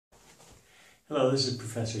Hello, this is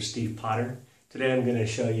Professor Steve Potter. Today I'm going to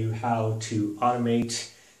show you how to automate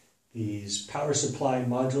these power supply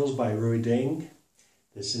modules by Rui Deng.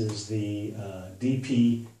 This is the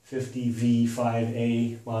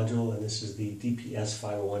DP50V5A module, and this is the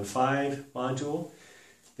DPS5015 module.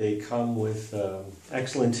 They come with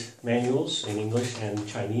excellent manuals in English and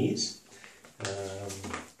Chinese,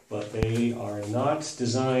 but they are not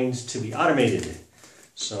designed to be automated.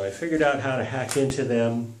 So I figured out how to hack into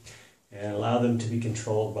them and allow them to be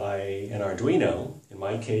controlled by an Arduino. In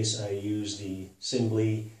my case, I use the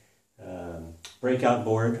Simblee breakout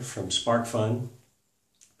board from SparkFun,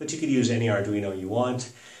 but you could use any Arduino you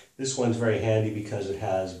want. This one's very handy because it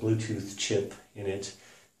has Bluetooth chip in it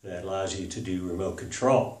that allows you to do remote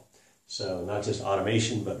control. So not just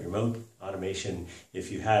automation, but remote automation.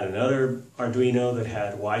 If you had another Arduino that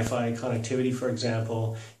had Wi-Fi connectivity, for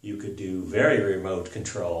example, you could do very remote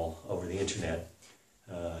control over the internet.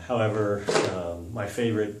 However, my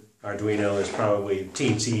favorite Arduino is probably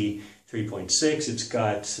Teensy 3.6. It's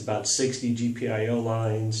got about 60 GPIO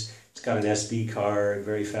lines. It's got an SD card,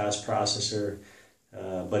 very fast processor,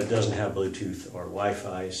 but it doesn't have Bluetooth or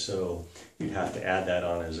Wi-Fi, so you'd have to add that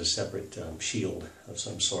on as a separate shield of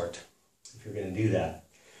some sort if you're going to do that.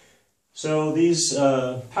 So these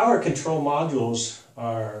power control modules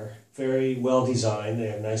are very well designed. They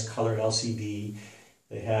have nice color LCD.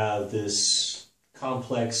 They have this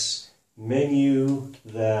complex menu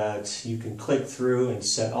that you can click through and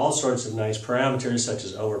set all sorts of nice parameters, such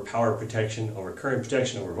as over power protection, over current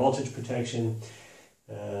protection, over voltage protection.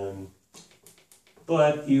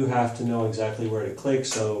 But you have to know exactly where to click,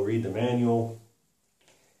 so read the manual.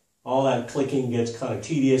 All that clicking gets kind of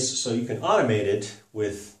tedious, so you can automate it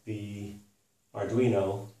with the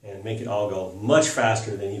Arduino and make it all go much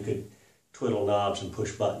faster than you could twiddle knobs and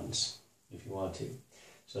push buttons if you want to.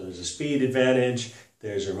 So there's a speed advantage,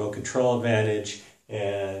 there's a remote control advantage,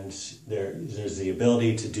 and there's the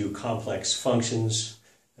ability to do complex functions.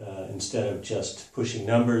 Instead of just pushing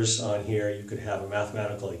numbers on here, you could have a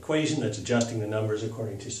mathematical equation that's adjusting the numbers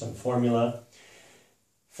according to some formula.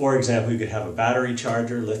 For example, you could have a battery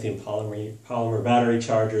charger, lithium polymer battery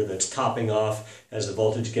charger that's topping off as the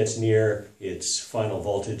voltage gets near its final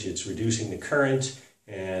voltage. It's reducing the current,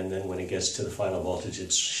 and then when it gets to the final voltage,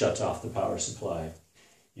 it shuts off the power supply.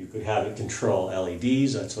 You could have it control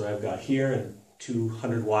LEDs, that's what I've got here, and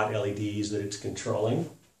 200-watt LEDs that it's controlling.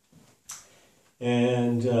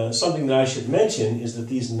 And something that I should mention is that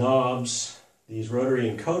these knobs, these rotary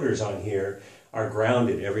encoders on here, are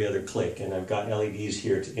grounded every other click, and I've got LEDs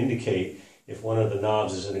here to indicate if one of the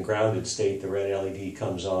knobs is in a grounded state, the red LED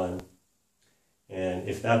comes on. And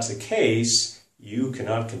if that's the case, you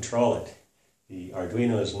cannot control it. The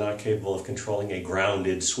Arduino is not capable of controlling a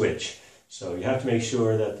grounded switch. So you have to make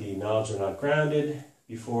sure that the knobs are not grounded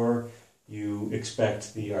before you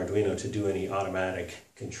expect the Arduino to do any automatic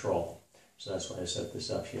control. So that's why I set this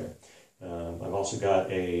up here. I've also got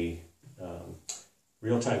a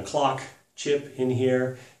real-time clock chip in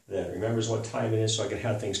here that remembers what time it is, so I can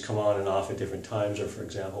have things come on and off at different times, or for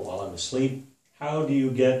example while I'm asleep. How do you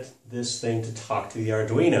get this thing to talk to the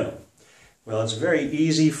Arduino? Well, it's very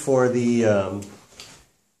easy for the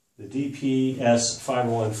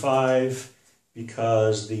DPS5015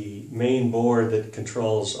 because the main board that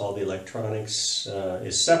controls all the electronics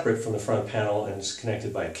is separate from the front panel and is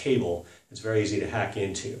connected by a cable. It's very easy to hack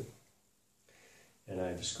into. And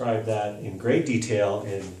I described that in great detail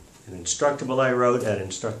in an Instructable I wrote at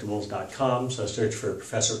instructables.com, so search for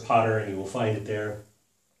Professor Potter and you will find it there.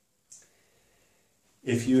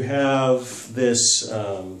 If you have this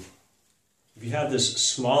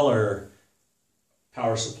smaller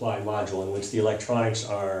power supply module in which the electronics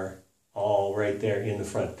are all right there in the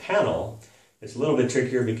front panel, it's a little bit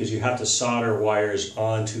trickier because you have to solder wires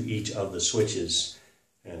onto each of the switches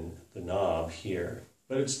and the knob here,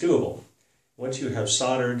 but it's doable. Once you have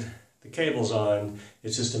soldered the cables on,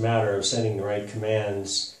 it's just a matter of sending the right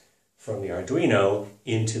commands from the Arduino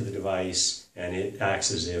into the device, and it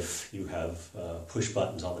acts as if you have push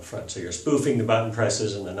buttons on the front. So you're spoofing the button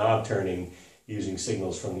presses and the knob turning using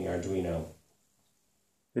signals from the Arduino.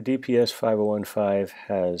 The DPS5015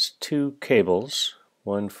 has two cables,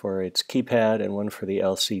 one for its keypad and one for the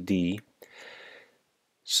LCD.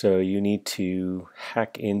 So you need to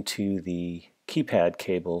hack into the keypad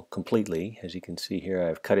cable completely. As you can see here,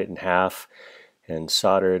 I've cut it in half and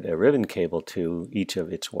soldered a ribbon cable to each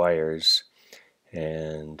of its wires.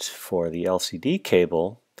 And for the LCD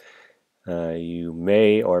cable, you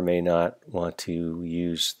may or may not want to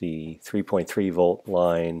use the 3.3 volt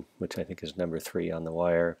line, which I think is number 3 on the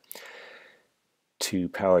wire, to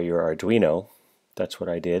power your Arduino. That's what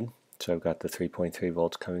I did. So I've got the 3.3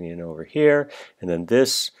 volts coming in over here, and then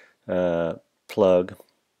this plug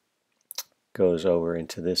goes over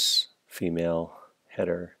into this female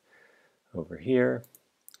header over here.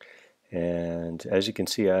 And as you can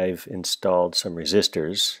see, I've installed some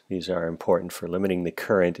resistors. These are important for limiting the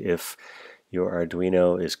current if your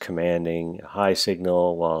Arduino is commanding a high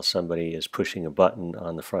signal while somebody is pushing a button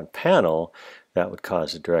on the front panel. That would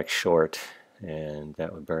cause a direct short, and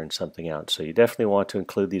that would burn something out. So you definitely want to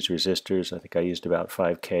include these resistors. I think I used about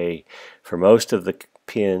 5K for most of the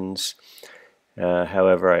pins.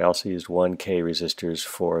 However, I also used 1K resistors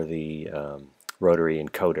for the rotary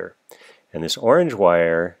encoder. And this orange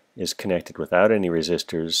wire is connected without any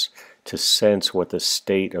resistors to sense what the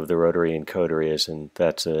state of the rotary encoder is, and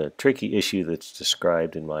that's a tricky issue that's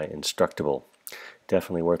described in my Instructable.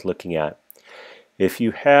 Definitely worth looking at. If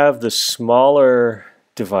you have the smaller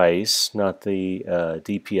device, not the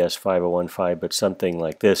DPS5015, but something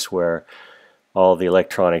like this where all the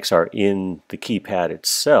electronics are in the keypad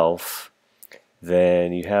itself,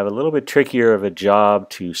 then you have a little bit trickier of a job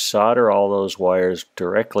to solder all those wires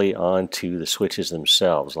directly onto the switches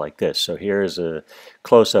themselves like this. So here's a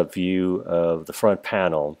close-up view of the front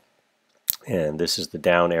panel, and this is the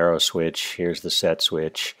down arrow switch. Here's the set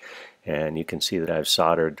switch, and you can see that I've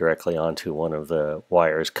soldered directly onto one of the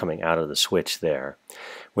wires coming out of the switch there.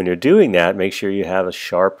 When you're doing that, make sure you have a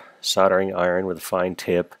sharp soldering iron with a fine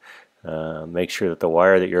tip. Make sure that the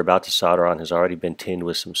wire that you're about to solder on has already been tinned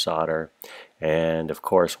with some solder. And of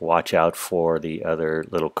course, watch out for the other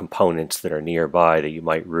little components that are nearby that you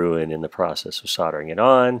might ruin in the process of soldering it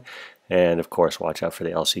on. And of course, watch out for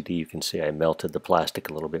the LCD. You can see I melted the plastic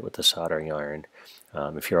a little bit with the soldering iron.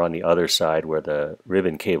 If you're on the other side where the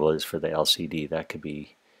ribbon cable is for the LCD, that could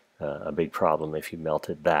be a big problem if you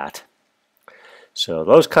melted that. So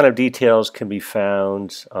those kind of details can be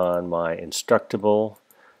found on my Instructable.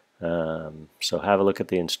 So have a look at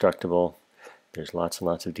the Instructable. There's lots and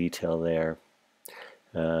lots of detail there.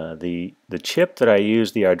 The chip that I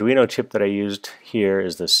used, the Arduino chip that I used here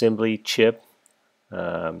is the Simblee chip.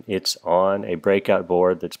 It's on a breakout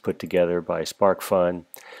board that's put together by SparkFun.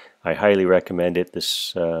 I highly recommend it.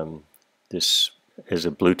 This is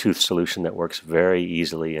a Bluetooth solution that works very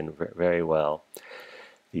easily and very well.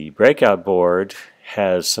 The breakout board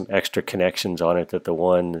has some extra connections on it that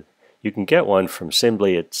you can get one from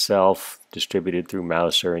Simblee itself, distributed through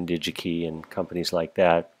Mouser and DigiKey and companies like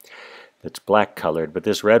that. That's black colored, but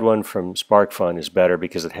this red one from SparkFun is better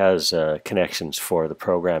because it has connections for the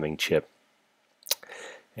programming chip.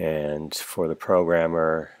 And for the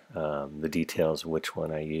programmer, the details of which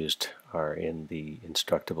one I used are in the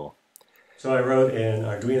Instructable. So I wrote an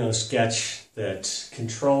Arduino sketch that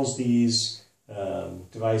controls these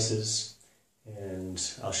devices, and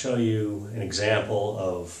I'll show you an example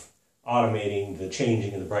of automating the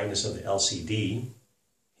changing of the brightness of the LCD.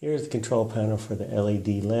 Here's the control panel for the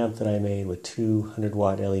LED lamp that I made with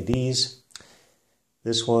 200-watt LEDs.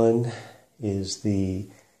 This one is the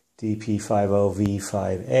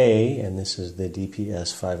DP50V5A, and this is the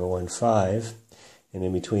DPS5015. And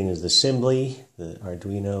in between is the Simblee, the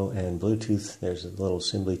Arduino and Bluetooth. There's a little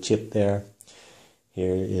Simblee chip there.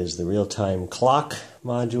 Here is the real-time clock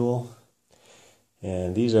module.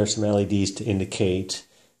 And these are some LEDs to indicate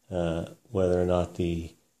whether or not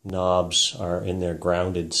the knobs are in their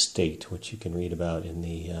grounded state, which you can read about in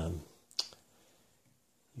the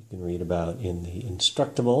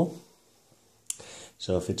Instructable.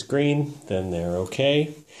 So if it's green, then they're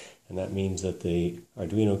okay, and that means that the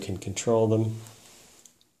Arduino can control them.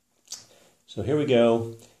 So here we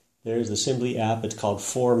go. There's the Simblee app. It's called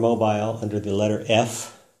For Mobile under the letter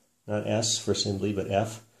F, not S for Simblee, but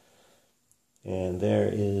F. And there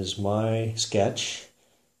is my sketch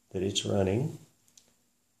that it's running.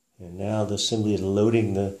 And now the Simblee is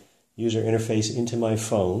loading the user interface into my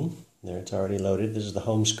phone. There, it's already loaded. This is the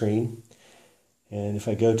home screen. And if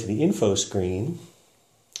I go to the info screen,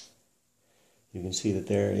 you can see that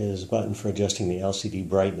there is a button for adjusting the LCD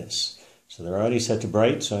brightness. So they're already set to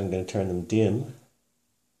bright, so I'm going to turn them dim.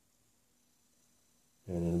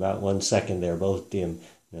 And in about 1 second, they're both dim.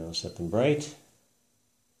 Now I'll set them bright.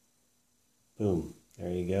 Boom.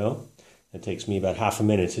 There you go. That takes me about half a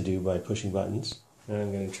minute to do by pushing buttons. Now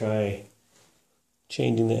I'm going to try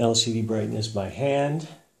changing the LCD brightness by hand.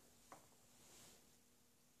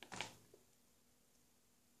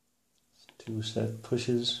 2 set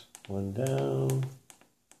pushes, 1 down.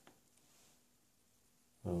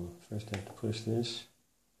 Oh, first I have to push this.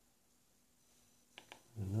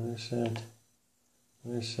 Another set.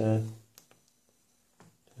 Another set.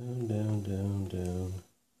 Down, down, down, down.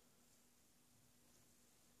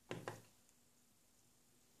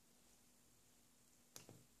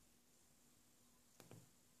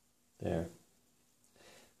 There.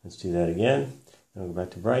 Let's do that again. Now go back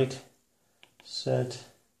to bright. Set,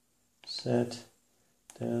 set,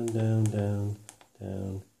 down, down, down,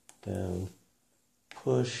 down, down,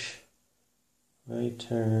 push, right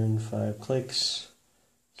turn, 5 clicks,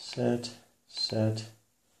 set, set,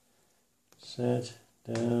 set,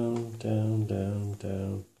 down, down, down,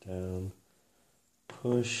 down, down,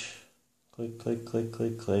 push, click, click, click,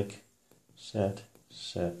 click, click, set,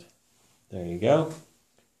 set. There you go.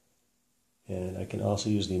 And I can also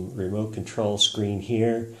use the remote control screen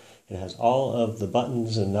here. It has all of the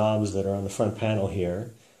buttons and knobs that are on the front panel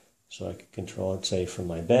here. So I can control it, say, from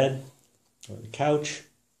my bed or the couch.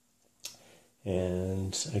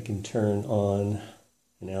 And I can turn on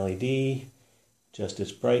an LED, adjust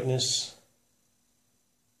its brightness.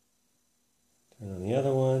 Turn on the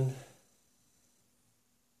other one.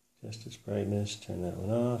 Adjust its brightness, turn that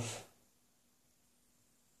one off.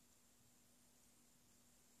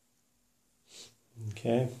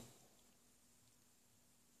 Okay.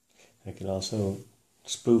 I can also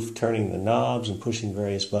spoof turning the knobs and pushing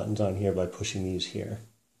various buttons on here by pushing these here.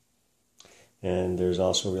 And there's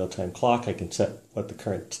also a real-time clock. I can set what the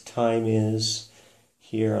current time is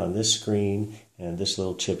here on this screen, and this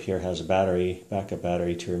little chip here has a battery, backup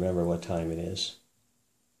battery, to remember what time it is.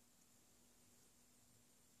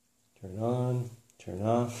 Turn on, turn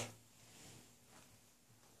off.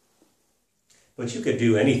 But you could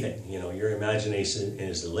do anything, you know, your imagination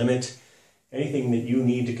is the limit. Anything that you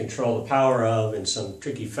need to control the power of in some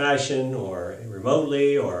tricky fashion, or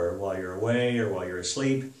remotely, or while you're away, or while you're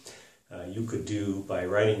asleep, you could do by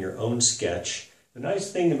writing your own sketch. The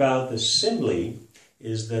nice thing about the Simblee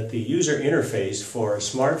is that the user interface for a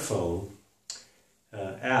smartphone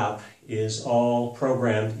app is all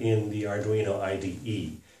programmed in the Arduino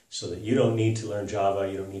IDE, so that you don't need to learn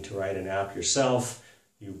Java, you don't need to write an app yourself.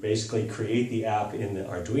 You basically create the app in the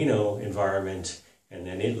Arduino environment, and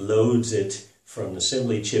then it loads it from the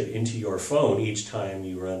Simblee chip into your phone each time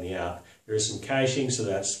you run the app. There is some caching, so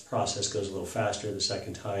that process goes a little faster the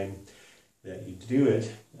second time that you do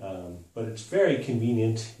it. But it's very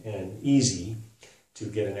convenient and easy to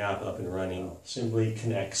get an app up and running. Simblee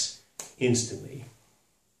connects instantly.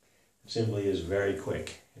 Simblee is very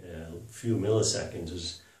quick. A few milliseconds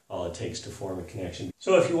is all it takes to form a connection.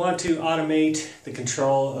 So if you want to automate the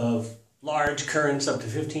control of large currents up to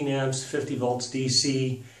 15 amps, 50 volts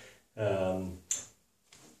DC,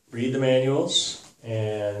 read the manuals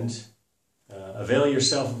and avail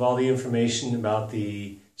yourself of all the information about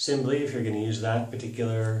the Simblee if you're going to use that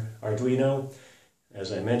particular Arduino.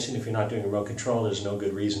 As I mentioned, if you're not doing remote control, there's no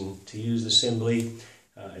good reason to use the Simblee.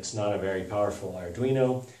 It's not a very powerful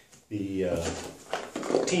Arduino. The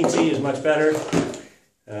TNT is much better.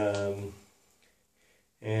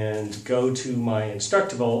 And go to my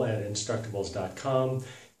Instructable at instructables.com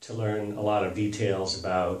to learn a lot of details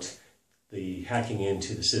about the hacking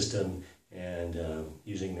into the system and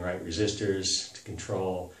using the right resistors to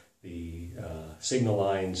control the signal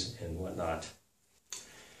lines and whatnot.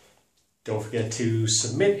 Don't forget to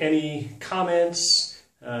submit any comments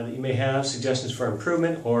that you may have, suggestions for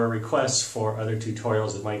improvement, or requests for other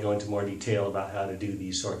tutorials that might go into more detail about how to do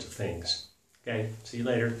these sorts of things. Okay, see you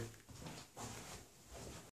later.